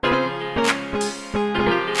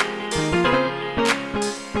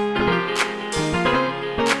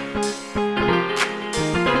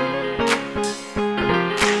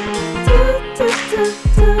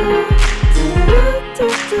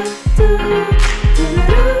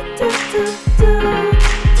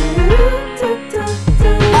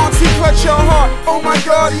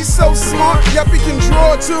God, he's so smart. Yup, he can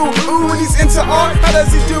draw too. Ooh, and he's into art. How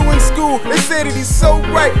does he do in school? They say that he's so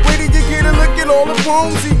bright. Where did you get a look at all the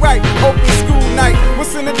poems he write? Open school night.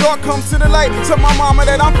 What's in the dark comes to the light. Tell my mama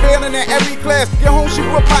that I'm failing in every class. Get home, she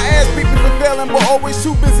whip my ass, beat me for failing, but always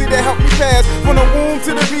too busy to help me pass. From the womb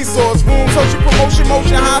to the resource room, social promotion,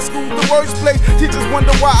 motion, high school, the worst place. Teachers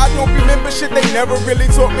wonder why I don't remember shit they never really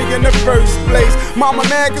taught me in the first place. Mama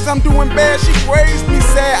mad cause I'm doing bad, she praised me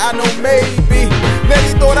sad, I know maybe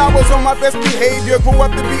Lady thought I was on my best behavior, grew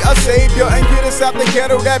up to be a savior and get us out the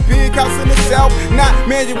ghetto, that big house in the south. Not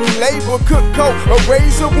manual labor, cook coat, a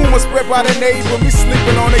razor, rumor spread by the neighbor. Me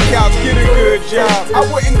sleeping on the couch, get a good job. I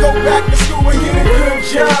wouldn't go back to school and get a good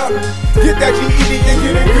job. Get that GED and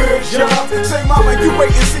get a good job. Say mama, you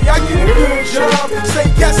wait and see, I get a good job. Say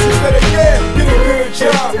yes instead of yeah, get a good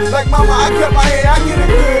job. Like mama, I cut my hair, I get a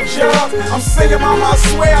good job. I'm saying mama, I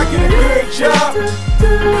swear I get a good job.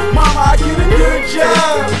 Mama, I get a good job.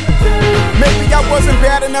 Maybe I wasn't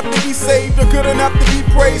bad enough to be saved or good enough to be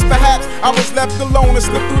praised. Perhaps I was left alone and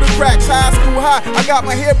slipped through the cracks. High school high, I got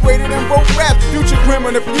my hair braided and wrote rap. Future grim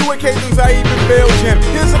on a few occasions I even failed him.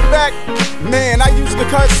 Here's a fact, man, I used to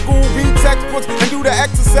cut school, read textbooks, and do the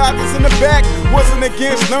exercises in the back. Wasn't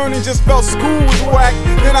against learning, just felt school was whack.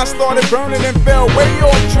 Then I started burning and fell way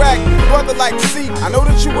off track. Brother, like, see, I know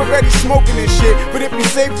that you already smoking this shit, but it'd be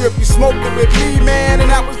safer if you smoked it with me, man. And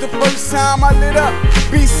that was the first time I lit up.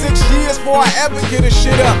 Be 6 years before I ever get a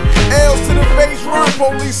shit up. L's to the face, run,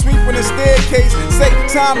 police sweeping the staircase. Say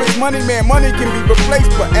time is money, man, money can be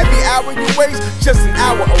replaced, but every hour you waste, just an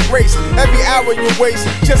hour erased. Every hour you waste,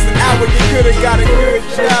 just an hour you could've got a good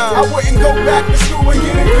job. I wouldn't go back to school and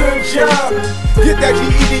get a good job. Get that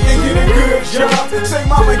GED and get a good job. Say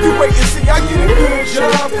mama, you wait and see, I get a good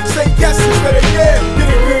job. Say yes instead of yeah, get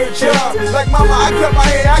a good job. Like mama, I cut my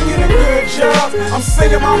hair, I get a good job. I'm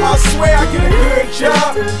saying mama, I swear I get a good job.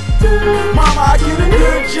 Mama, I get a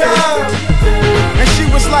good job. And she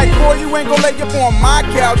was like, boy, you ain't gon' lay up on my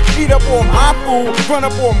couch, eat up on my food, run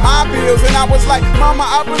up on my bills. And I was like, mama,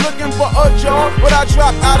 I've been looking for a job, but I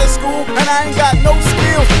dropped out of school and I ain't got no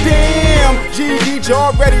skills. Damn, GED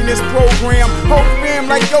job readiness program. Whole fam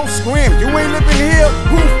like, yo, scram, you ain't living here.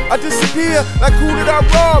 Poof, I disappear. Like, who did I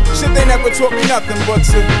rob? Shit, they never taught me nothing but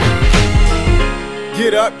to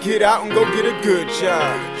get up, get out, and go get a good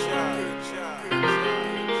job.